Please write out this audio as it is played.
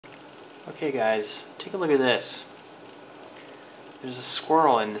Okay guys, take a look at this. There's a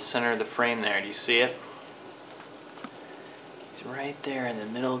squirrel in the center of the frame there. Do you see it? He's right there in the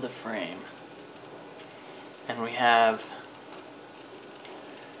middle of the frame. And we have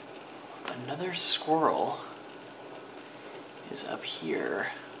another squirrel is up here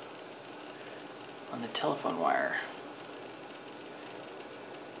on the telephone wire.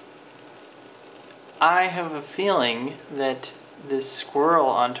 I have a feeling that this squirrel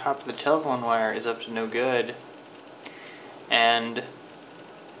on top of the telephone wire is up to no good, and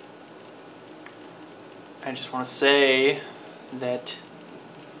I just want to say that,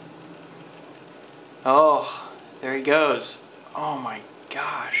 oh, there he goes. Oh my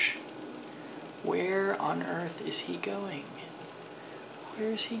gosh, where on earth is he going?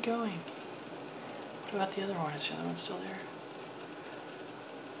 Where is he going? What about the other one? Is the other one still there?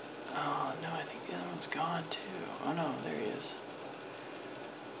 Oh no, I think the other one's gone too. Oh no, there he is.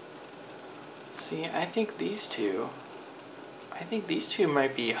 See, I think these two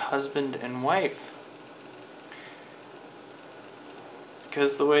might be husband and wife.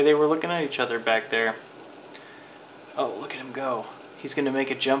 Because the way they were looking at each other back there. Oh, look at him go. He's gonna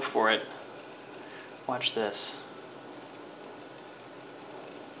make a jump for it. Watch this.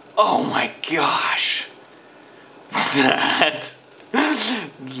 Oh my gosh!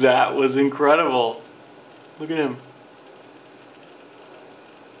 That was incredible. Look at him.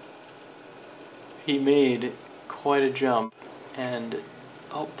 He made quite a jump. And,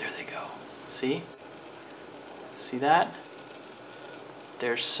 oh, there they go. See? See that?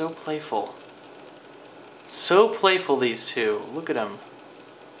 They're so playful. So playful, these two. Look at them.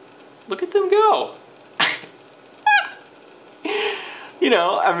 Look at them go. You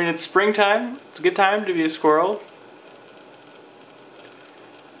know, I mean, it's springtime. It's a good time to be a squirrel.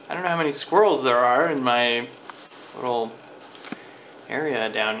 I don't know how many squirrels there are in my little area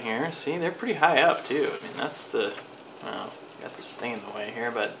down here. See, they're pretty high up too. I mean, that's the, well, got this thing in the way here,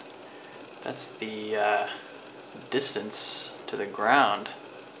 but that's the distance to the ground.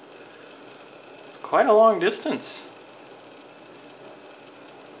 It's quite a long distance.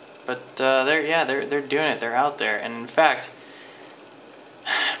 But they're doing it. They're out there, and in fact,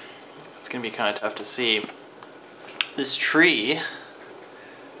 it's gonna be kind of tough to see. This tree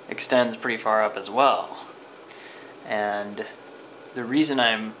extends pretty far up as well, and the reason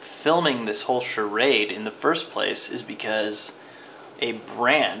I'm filming this whole charade in the first place is because a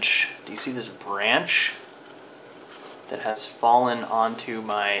branch, do you see this branch that has fallen onto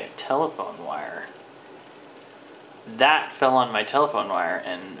my telephone wire? That fell on my telephone wire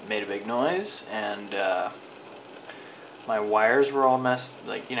and made a big noise, and my wires were all messed,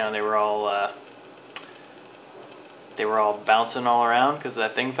 like, you know, they were all bouncing all around because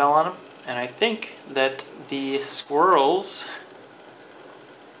that thing fell on them. And I think that the squirrels,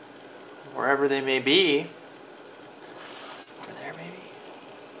 wherever they may be, over there maybe?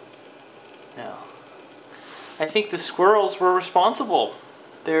 No. I think the squirrels were responsible.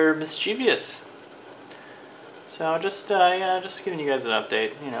 They're mischievous. So yeah, just giving you guys an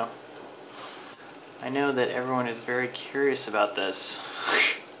update, you know. I know that everyone is very curious about this.